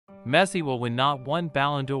Messi will win not one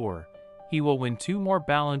Ballon d'Or, he will win 2 more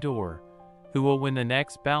Ballon d'Or. Who will win the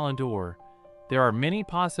next Ballon d'Or? There are many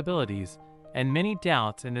possibilities and many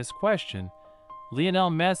doubts in this question.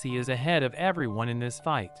 Lionel Messi is ahead of everyone in this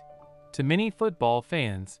fight. To many football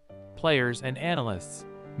fans, players and analysts,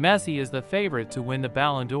 Messi is the favorite to win the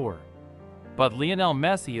Ballon d'Or. But Lionel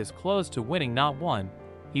Messi is close to winning not one,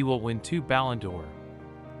 he will win 2 Ballon d'Or.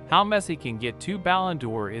 How Messi can get 2 Ballon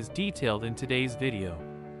d'Or is detailed in today's video.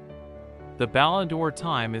 The Ballon d'Or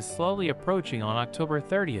time is slowly approaching on October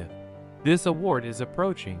 30th. This award is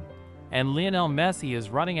approaching, and Lionel Messi is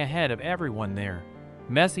running ahead of everyone there.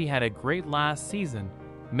 Messi had a great last season.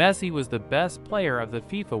 Messi was the best player of the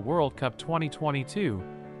FIFA World Cup 2022.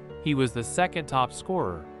 He was the second top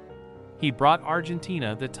scorer. He brought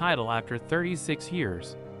Argentina the title after 36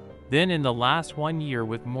 years. Then in the last 1 year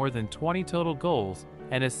with more than 20 total goals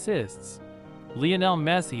and assists, Lionel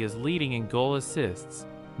Messi is leading in goal assists.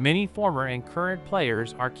 Many former and current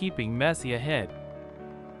players are keeping Messi ahead.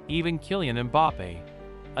 Even Kylian Mbappe,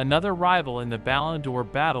 another rival in the Ballon d'Or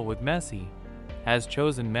battle with Messi, has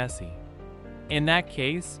chosen Messi. In that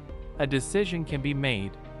case, a decision can be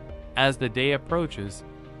made. As the day approaches,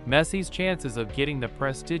 Messi's chances of getting the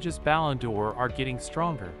prestigious Ballon d'Or are getting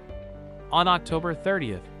stronger. On October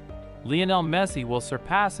 30th, Lionel Messi will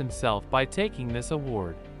surpass himself by taking this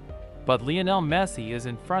award. But Lionel Messi is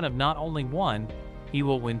in front of not only one, he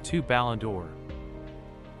will win 2 Ballon d'Or.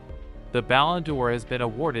 The Ballon d'Or has been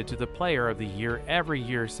awarded to the Player of the Year every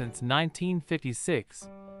year since 1956.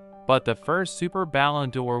 But the first Super Ballon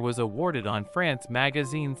d'Or was awarded on France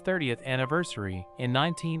Magazine's 30th anniversary in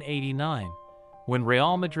 1989, when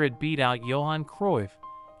Real Madrid beat out Johan Cruyff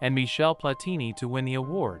and Michel Platini to win the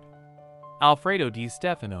award. Alfredo Di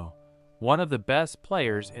Stefano, one of the best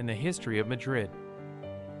players in the history of Madrid,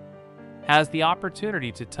 has the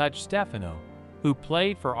opportunity to touch Stefano, who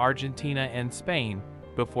played for Argentina and Spain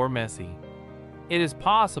before Messi. It is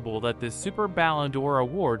possible that this Super Ballon d'Or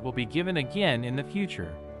award will be given again in the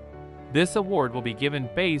future. This award will be given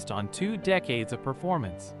based on 2 decades of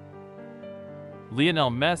performance.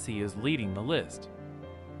 Lionel Messi is leading the list.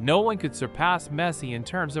 No one could surpass Messi in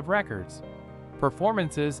terms of records,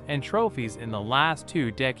 performances, and trophies in the last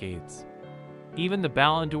 2 decades. Even the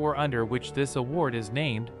Ballon d'Or under which this award is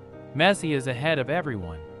named, Messi is ahead of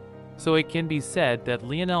everyone. So it can be said that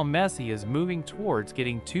Lionel Messi is moving towards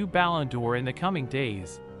getting 2 Ballon d'Or in the coming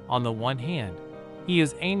days. On the one hand, he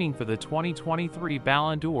is aiming for the 2023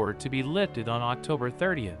 Ballon d'Or to be lifted on October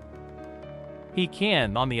 30th. He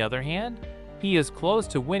can, on the other hand, he is close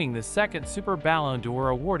to winning the second Super Ballon d'Or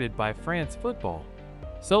awarded by France Football.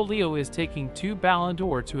 So Leo is taking 2 Ballon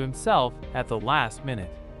d'Or to himself at the last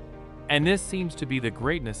minute. And this seems to be the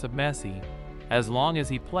greatness of Messi. As long as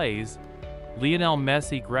he plays, Lionel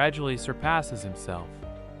Messi gradually surpasses himself.